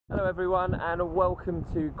Hello everyone and welcome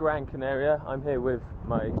to Gran Canaria. I'm here with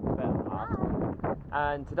my better half.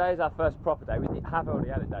 And today is our first proper day. We have already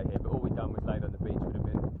had a day here, but all we've done was laid on the beach. Would have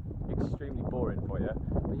been extremely boring for you.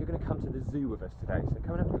 But you're going to come to the zoo with us today, so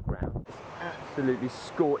come and have a look around. It's absolutely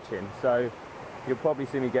scorching, so you'll probably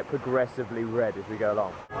see me get progressively red as we go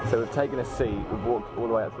along. So we've taken a seat, we've walked all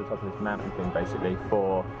the way up to the top of this mountain thing basically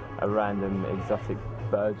for a random exotic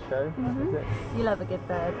bird show. Is it? You love a good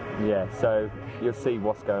bird. Yeah, so you'll see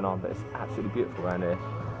what's going on, but it's absolutely beautiful around here.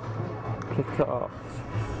 Cliff tops.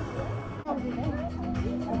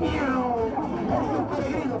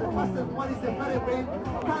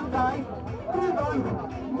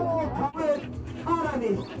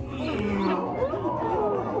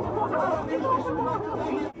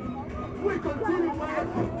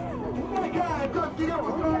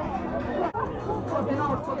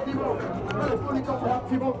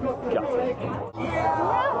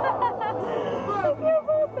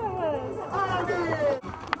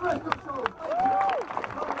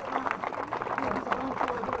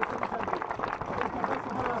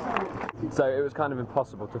 So it was kind of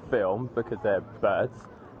impossible to film because they're birds,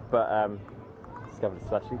 but discovered a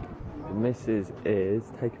slushie. The missus is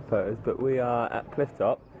taking photos, but we are at Cliff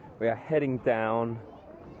Top. We are heading down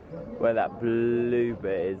where that blue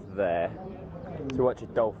bit is there to watch a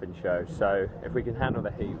dolphin show. So if we can handle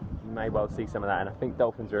the heat, you may well see some of that. And I think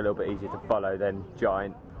dolphins are a little bit easier to follow than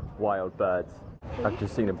giant wild birds. I've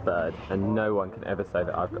just seen a bird, and no one can ever say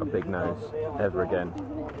that I've got a big nose ever again.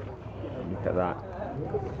 Look at that.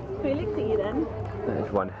 We looked at you then. That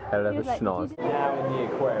is one hell of a schnoz. Now in the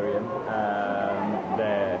aquarium,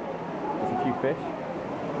 there's a few fish.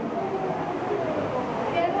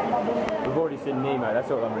 We've already seen Nemo, that's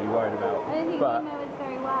all I'm really worried about. I don't think Nemo is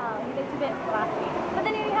very well. He looks a bit flashy. But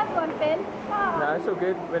then he only has one fin. Oh. No, it's all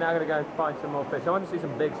good. We're now going to go and find some more fish. I want to see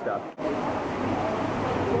some big stuff.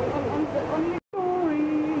 On your story.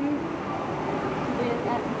 With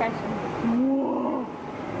that impression.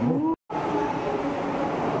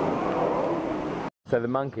 So the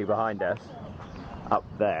monkey behind us, up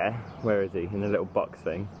there, where is he? In the little box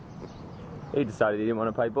thing. He decided he didn't want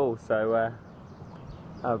to play ball, so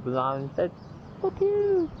our blind said, "Fuck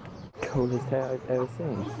you." Coolest hair I've ever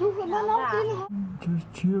seen.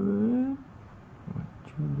 Just chilling. What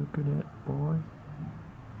you looking at, boy?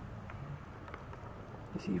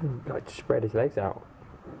 He's even like spread his legs out.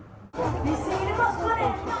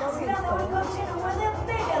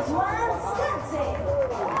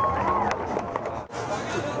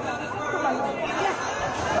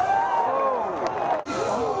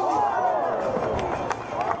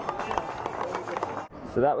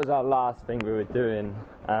 So that was our last thing we were doing.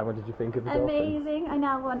 What did you think of the dolphin? Amazing. I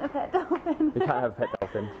now want a pet dolphin. We can't have a pet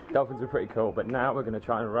dolphin. Dolphins are pretty cool, but now we're going to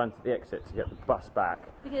try and run to the exit to get the bus back.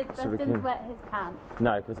 Because Dustin's wet his pants.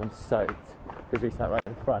 No, because I'm soaked. Because we sat right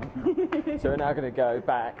in front. So we're now going to go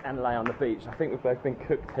back and lay on the beach. I think we've both been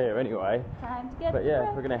cooked here anyway. Time to get But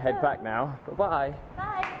yeah, we're going to head back now. Bye-bye.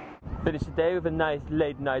 Bye. Finish the day with a nice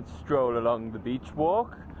late night stroll along the beach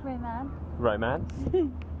walk. Romance. Romance.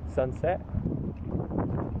 Sunset.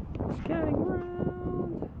 Scanning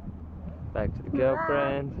around. Back to the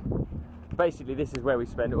girlfriend. Basically, this is where we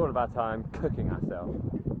spend all of our time cooking ourselves.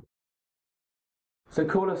 So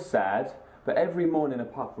call us sad, but every morning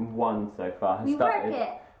apart from one so far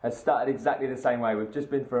has started exactly the same way. We've just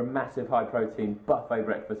been for a massive high protein buffet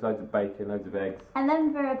breakfast, loads of bacon, loads of eggs. And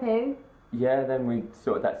then for a poo. Yeah, then we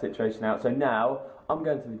sorted that situation out. So now I'm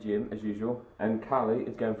going to the gym as usual, and Carly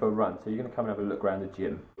is going for a run. So you're going to come and have a look around the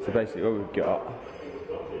gym. So basically what we've got,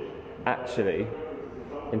 actually,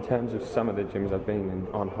 in terms of some of the gyms I've been in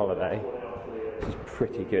on holiday, this is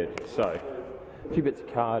pretty good. So, a few bits of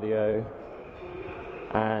cardio,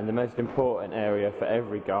 and the most important area for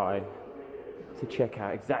every guy to check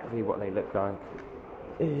out exactly what they look like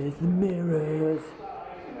is the mirrors.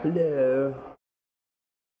 Hello.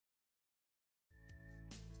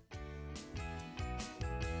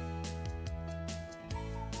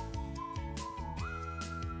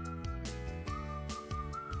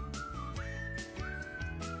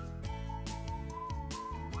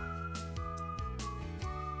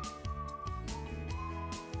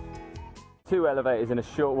 Two elevators and a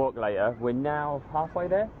short walk later, we're now halfway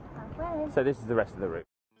there. Halfway. So this is the rest of the route.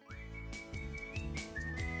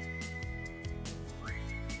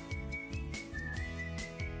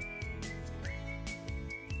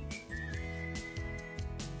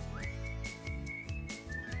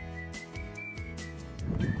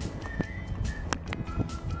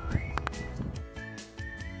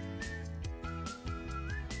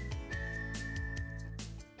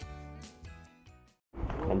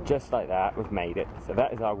 And just like that, we've made it. So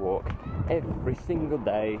that is our walk. every single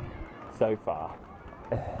day so far.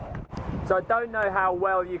 So I don't know how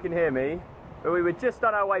well you can hear me, but we were just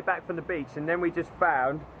on our way back from the beach, and then we just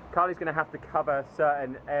found Carly's going to have to cover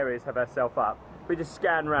certain areas of herself up. We just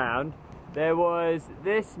scanned round. There was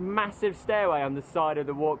this massive stairway on the side of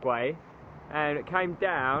the walkway, and it came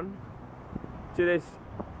down to this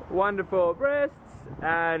wonderful breasts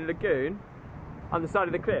and lagoon on the side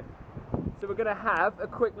of the cliff. So we're going to have a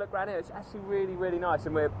quick look around here. It's actually really, really nice,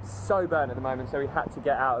 and we're so burnt at the moment, so we had to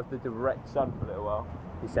get out of the direct sun for a little while,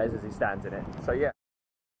 he says as he stands in it. So yeah,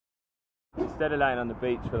 instead of laying on the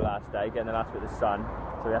beach for the last day, getting the last bit of the sun,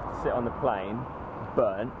 so we have to sit on the plane,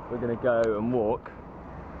 burnt. We're going to go and walk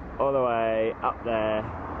all the way up there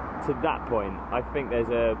to that point. I think there's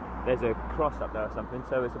a cross up there or something,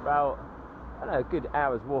 so it's about, I don't know, a good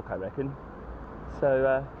hour's walk, I reckon.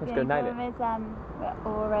 So let's go nail it. The problem is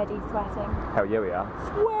we're already sweating. Hell yeah, we are.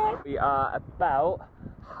 Sweat! We are about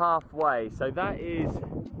halfway, so that is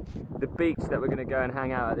the beach that we're going to go and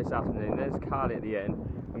hang out at this afternoon. There's Carly at the end,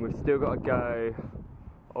 and we've still got to go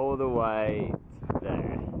all the way to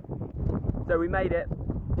there. So we made it,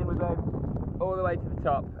 then we're going all the way to the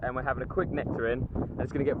top, and we're having a quick nectarine, and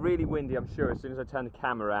it's going to get really windy, I'm sure, as soon as I turn the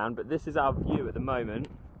camera around, but this is our view at the moment,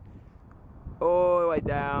 all the way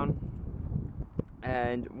down,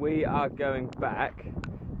 and we are going back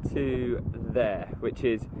to there, which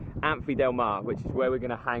is Amphi Del Mar, which is where we're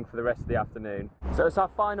going to hang for the rest of the afternoon. So it's our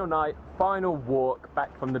final night, final walk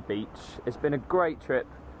back from the beach. It's been a great trip,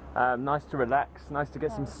 nice to relax, nice to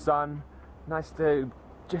get some sun, nice to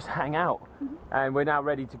just hang out. And we're now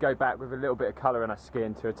ready to go back with a little bit of colour in our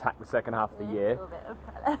skin to attack the second half of the year. A little bit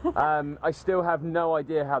of colour. I still have no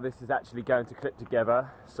idea how this is actually going to clip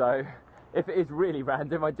together, so if it is really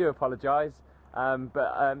random, I do apologise.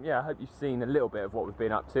 Yeah, I hope you've seen a little bit of what we've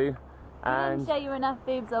been up to. And we didn't show you enough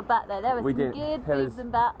boobs or butt there. There was some good boobs and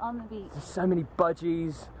butt on the beach. There's so many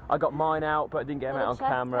budgies. I got mine out, but I didn't get them out on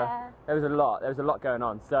camera. Hair. There was a lot going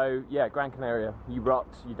on. So yeah, Gran Canaria, you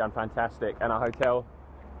rocked. You done fantastic. And our hotel,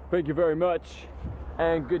 thank you very much.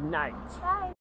 And good night. Bye.